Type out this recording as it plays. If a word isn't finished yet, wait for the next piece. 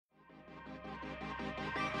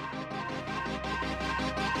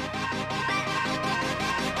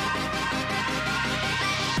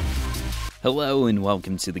Hello and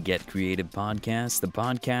welcome to the Get Creative Podcast, the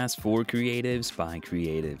podcast for creatives by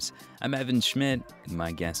creatives. I'm Evan Schmidt, and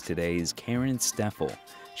my guest today is Karen Stefl.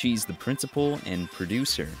 She's the principal and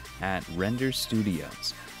producer at Render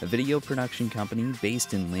Studios, a video production company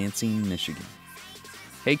based in Lansing, Michigan.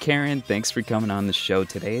 Hey Karen, thanks for coming on the show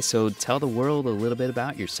today. So tell the world a little bit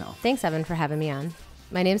about yourself. Thanks, Evan, for having me on.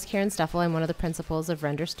 My name is Karen Stefl. I'm one of the principals of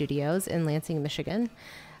Render Studios in Lansing, Michigan.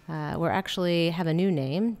 We actually have a new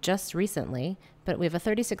name just recently, but we have a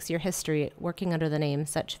 36-year history working under the name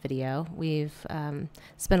Such Video. We've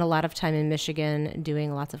spent a lot of time in Michigan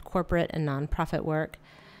doing lots of corporate and nonprofit work.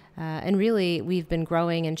 And really, we've been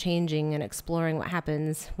growing and changing and exploring what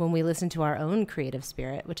happens when we listen to our own creative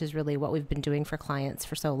spirit, which is really what we've been doing for clients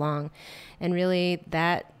for so long. And really,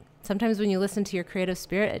 that sometimes when you listen to your creative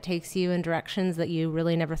spirit, it takes you in directions that you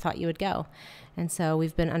really never thought you would go. And so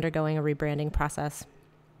we've been undergoing a rebranding process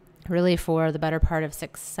really for the better part of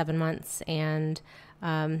 6-7 months. And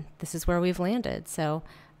this is where we've landed. So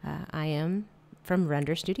I am from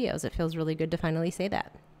Render Studios. It feels really good to finally say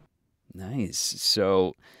that. Nice.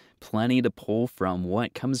 So plenty to pull from.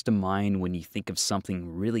 What comes to mind when you think of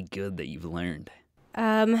something really good that you've learned?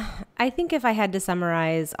 I think if I had to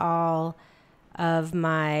summarize all of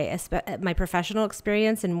my professional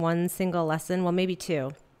experience in one single lesson, well, maybe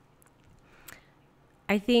two.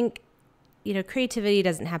 I think creativity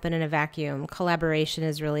doesn't happen in a vacuum. Collaboration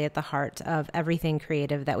is really at the heart of everything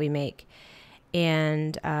creative that we make.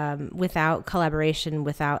 And without collaboration,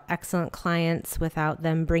 without excellent clients, without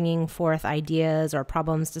them bringing forth ideas or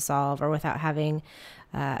problems to solve, or without having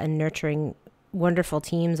and nurturing wonderful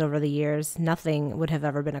teams over the years, nothing would have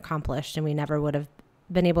ever been accomplished, and we never would have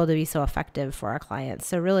been able to be so effective for our clients.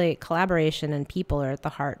 So really, collaboration and people are at the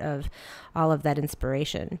heart of all of that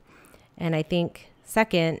inspiration. And I think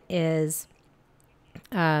second is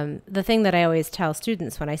the thing that I always tell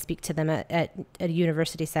students when I speak to them at a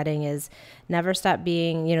university setting is never stop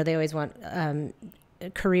being, they always want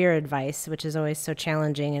career advice, which is always so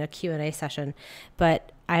challenging in a Q&A session.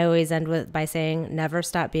 But I always end by saying never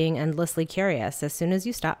stop being endlessly curious. As soon as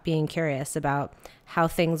you stop being curious about how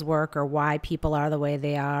things work or why people are the way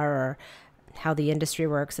they are or how the industry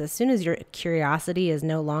works, as soon as your curiosity is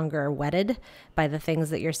no longer whetted by the things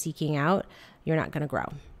that you're seeking out, you're not going to grow.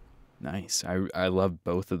 Nice. I love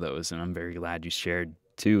both of those, and I'm very glad you shared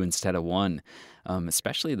two instead of one,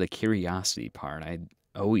 especially the curiosity part. I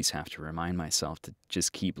always have to remind myself to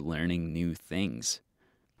just keep learning new things.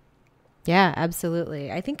 Yeah,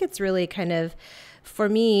 absolutely. I think it's really kind of, for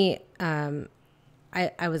me, I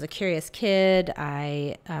was a curious kid.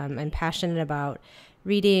 I'm passionate about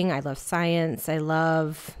reading. I love science. I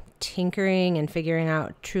love tinkering and figuring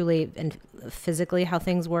out truly and physically how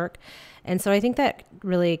things work. And so I think that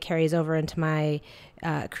really carries over into my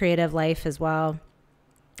creative life as well.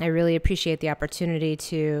 I really appreciate the opportunity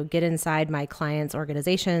to get inside my clients'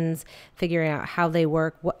 organizations, figuring out how they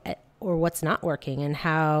work, or what's not working, and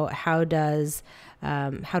how do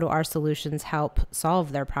our solutions help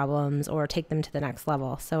solve their problems or take them to the next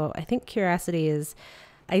level. So I think curiosity is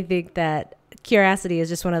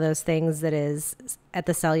just one of those things that is at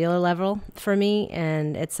the cellular level for me,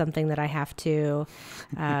 and it's something that I have to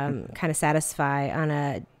kind of satisfy on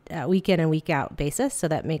a week in and week out basis. So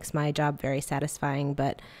that makes my job very satisfying.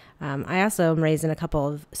 But I also am raising a couple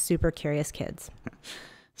of super curious kids.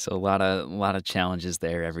 So a lot of challenges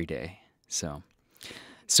there every day. So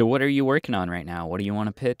what are you working on right now? What do you want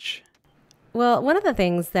to pitch? Well, one of the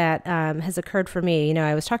things that has occurred for me,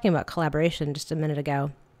 I was talking about collaboration just a minute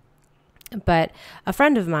ago. But a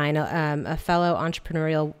friend of mine, a fellow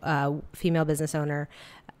entrepreneurial female business owner,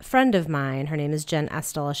 friend of mine, her name is Jen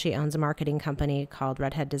Estelle. She owns a marketing company called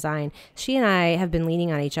Redhead Design. She and I have been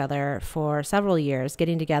leaning on each other for several years,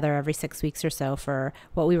 getting together every 6 weeks or so for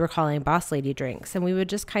what we were calling boss lady drinks. And we would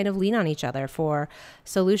just kind of lean on each other for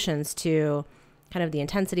solutions to kind of the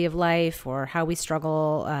intensity of life or how we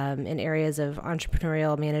struggle in areas of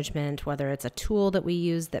entrepreneurial management, whether it's a tool that we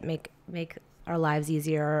use that make our lives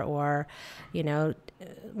easier, or,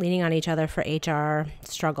 leaning on each other for HR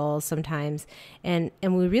struggles sometimes. And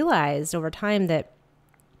we realized over time that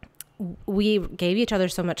we gave each other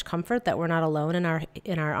so much comfort that we're not alone in our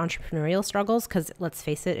entrepreneurial struggles, because let's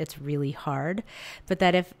face it, it's really hard. But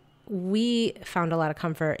that if we found a lot of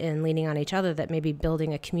comfort in leaning on each other, that maybe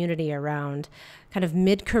building a community around kind of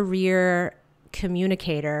mid-career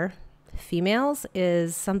communicator females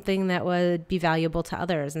is something that would be valuable to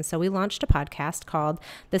others. And so we launched a podcast called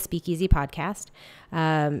the Speakeasy Podcast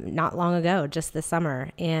not long ago, just this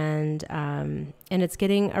summer. And it's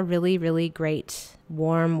getting a really, really great,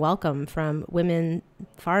 warm welcome from women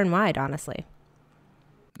far and wide, honestly.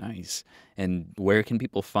 Nice. And where can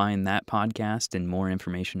people find that podcast and more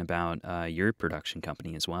information about your production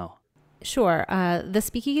company as well? Sure. The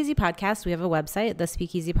Speakeasy Podcast, we have a website,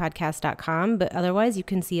 thespeakeasypodcast.com, but otherwise you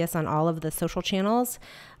can see us on all of the social channels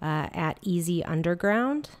at Easy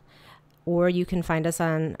Underground, or you can find us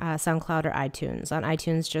on SoundCloud or iTunes. On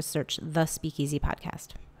iTunes, just search The Speakeasy Podcast.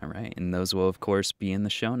 All right. And those will, of course, be in the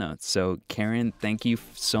show notes. So, Karen, thank you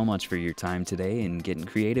so much for your time today and getting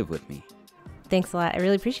creative with me. Thanks a lot. I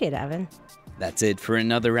really appreciate it, Evan. That's it for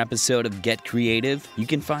another episode of Get Creative. You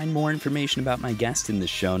can find more information about my guest in the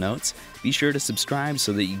show notes. Be sure to subscribe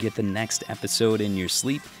so that you get the next episode in your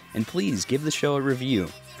sleep. And please give the show a review.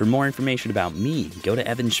 For more information about me, go to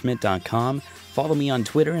evanschmidt.com, follow me on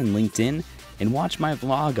Twitter and LinkedIn, and watch my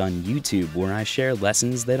vlog on YouTube where I share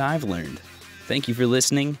lessons that I've learned. Thank you for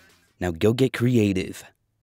listening. Now go get creative.